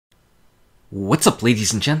What's up,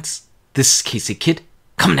 ladies and gents? This is Casey Kid,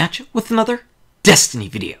 coming at you with another Destiny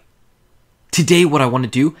video. Today what I want to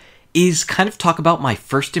do is kind of talk about my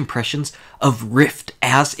first impressions of Rift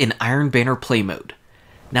as an Iron Banner play mode.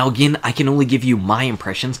 Now again, I can only give you my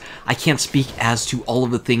impressions. I can't speak as to all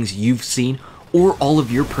of the things you've seen or all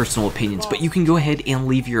of your personal opinions, but you can go ahead and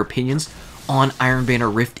leave your opinions on Iron Banner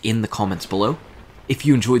Rift in the comments below. If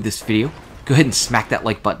you enjoyed this video, go ahead and smack that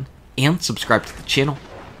like button and subscribe to the channel.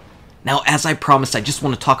 Now, as I promised, I just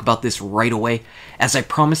want to talk about this right away. As I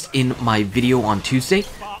promised in my video on Tuesday,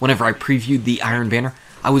 whenever I previewed the Iron Banner,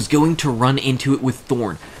 I was going to run into it with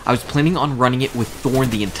Thorn. I was planning on running it with Thorn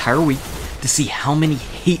the entire week to see how many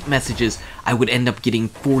hate messages I would end up getting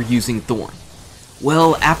for using Thorn.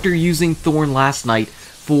 Well, after using Thorn last night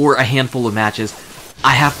for a handful of matches,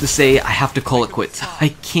 I have to say I have to call it quits.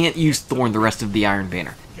 I can't use Thorn the rest of the Iron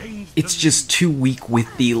Banner. It's just too weak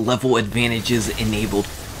with the level advantages enabled,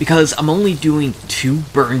 because I'm only doing 2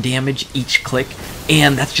 burn damage each click,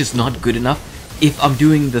 and that's just not good enough. If I'm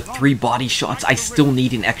doing the 3 body shots, I still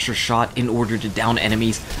need an extra shot in order to down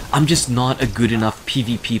enemies. I'm just not a good enough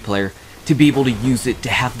PvP player to be able to use it to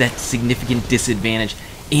have that significant disadvantage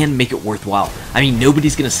and make it worthwhile. I mean,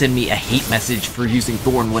 nobody's gonna send me a hate message for using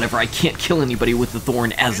Thorn whenever I can't kill anybody with the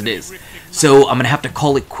Thorn as it is. So I'm gonna have to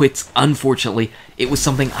call it quits. Unfortunately, it was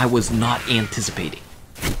something I was not anticipating.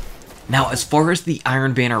 Now, as far as the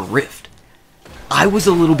Iron Banner Rift, I was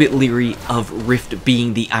a little bit leery of Rift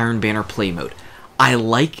being the Iron Banner play mode. I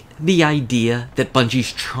like the idea that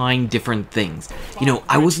Bungie's trying different things. You know,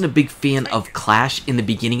 I wasn't a big fan of Clash in the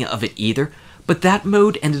beginning of it either, but that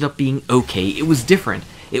mode ended up being okay. It was different.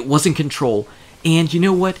 It wasn't Control, and you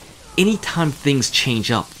know what? Anytime things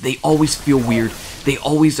change up, they always feel weird. They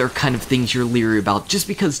always are kind of things you're leery about, just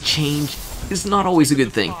because change is not always a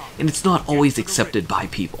good thing, and it's not always accepted by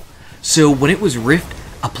people. So when it was Rift,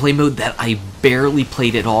 a play mode that I barely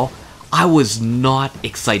played at all, I was not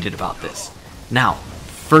excited about this. Now,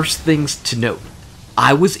 first things to note,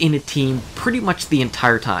 I was in a team pretty much the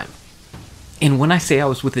entire time. And when I say I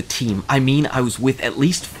was with a team, I mean I was with at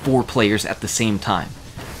least 4 players at the same time.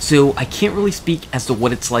 So I can't really speak as to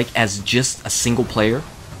what it's like as just a single player.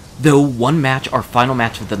 Though one match, our final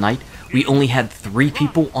match of the night, we only had 3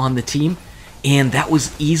 people on the team, and that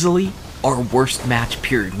was easily our worst match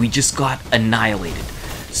period. We just got annihilated.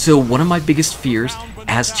 So one of my biggest fears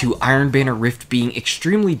as to Iron Banner Rift being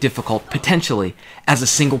extremely difficult, potentially, as a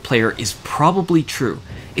single player is probably true.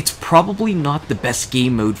 It's probably not the best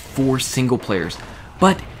game mode for single players,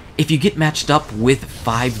 but if you get matched up with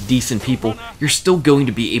 5 decent people, you're still going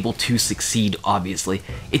to be able to succeed, obviously.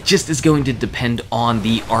 It just is going to depend on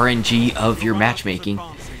the RNG of your matchmaking.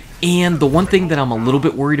 And the one thing that I'm a little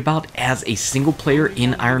bit worried about as a single player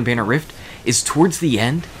in Iron Banner Rift is towards the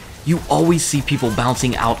end, you always see people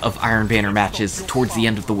bouncing out of Iron Banner matches towards the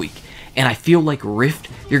end of the week. And I feel like Rift,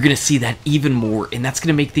 you're going to see that even more, and that's going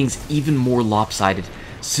to make things even more lopsided.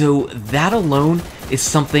 So that alone is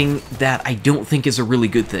something that I don't think is a really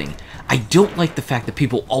good thing. I don't like the fact that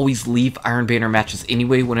people always leave Iron Banner matches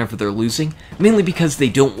anyway whenever they're losing, mainly because they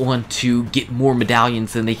don't want to get more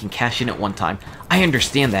medallions than they can cash in at one time. I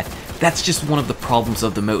understand that. That's just one of the problems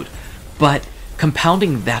of the mode. But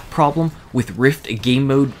compounding that problem with Rift, a game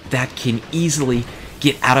mode that can easily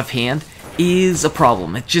get out of hand, is a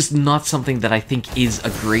problem. It's just not something that I think is a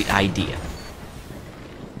great idea.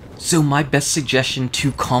 So my best suggestion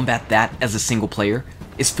to combat that as a single player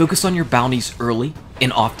is focus on your bounties early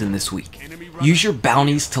and often this week. Use your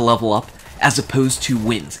bounties to level up as opposed to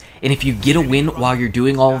wins. And if you get a win while you're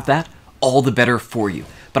doing all of that, all the better for you.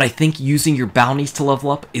 But I think using your bounties to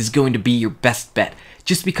level up is going to be your best bet,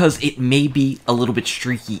 just because it may be a little bit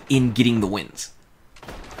streaky in getting the wins.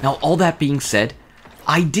 Now, all that being said,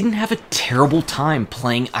 I didn't have a terrible time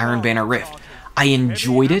playing Iron Banner Rift. I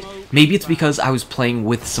enjoyed it. Maybe it's because I was playing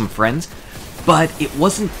with some friends, but it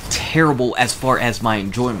wasn't terrible as far as my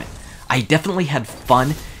enjoyment. I definitely had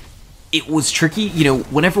fun. It was tricky, you know,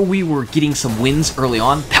 whenever we were getting some wins early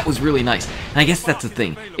on, that was really nice. And I guess that's the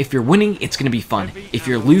thing. If you're winning, it's going to be fun. If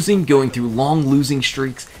you're losing, going through long losing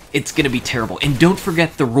streaks, it's going to be terrible. And don't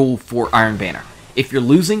forget the rule for Iron Banner. If you're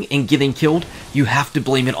losing and getting killed, you have to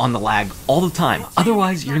blame it on the lag all the time.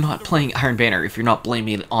 Otherwise, you're not playing Iron Banner if you're not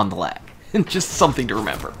blaming it on the lag. Just something to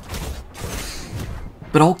remember.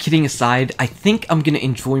 But all kidding aside, I think I'm going to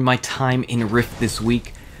enjoy my time in Rift this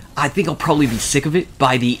week. I think I'll probably be sick of it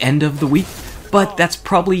by the end of the week, but that's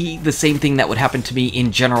probably the same thing that would happen to me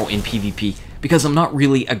in general in PvP, because I'm not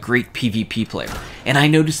really a great PvP player. And I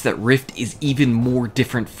noticed that Rift is even more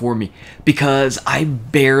different for me, because I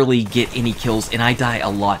barely get any kills and I die a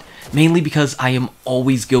lot, mainly because I am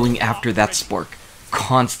always going after that spark.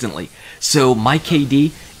 constantly. So my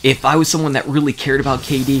KD, if I was someone that really cared about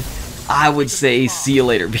KD, I would say see you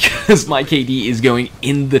later, because my KD is going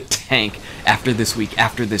in the tank after this week,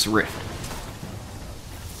 after this rift.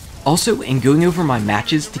 Also, in going over my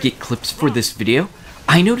matches to get clips for this video,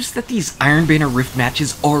 I noticed that these Iron Banner Rift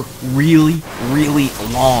matches are really, really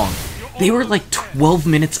long. They were like 12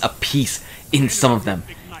 minutes a piece in some of them,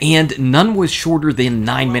 and none was shorter than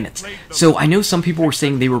 9 minutes. So I know some people were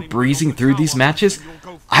saying they were breezing through these matches.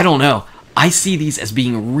 I don't know. I see these as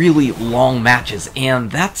being really long matches,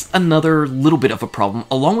 and that's another little bit of a problem,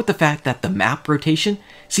 along with the fact that the map rotation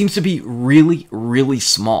seems to be really, really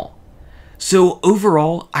small. So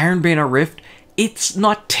overall, Iron Banner Rift, it's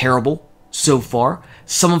not terrible so far.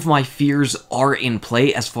 Some of my fears are in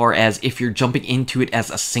play as far as if you're jumping into it as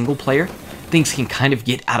a single player, things can kind of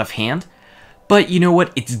get out of hand. But you know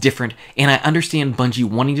what? It's different, and I understand Bungie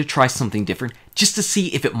wanting to try something different just to see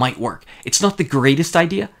if it might work. It's not the greatest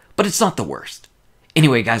idea, but it's not the worst.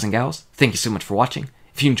 Anyway, guys and gals, thank you so much for watching.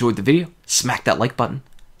 If you enjoyed the video, smack that like button.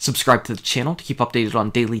 Subscribe to the channel to keep updated on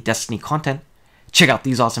daily Destiny content. Check out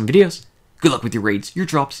these awesome videos. Good luck with your raids, your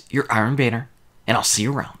drops, your Iron Banner, and I'll see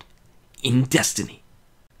you around in Destiny.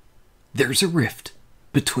 There's a rift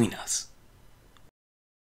between us.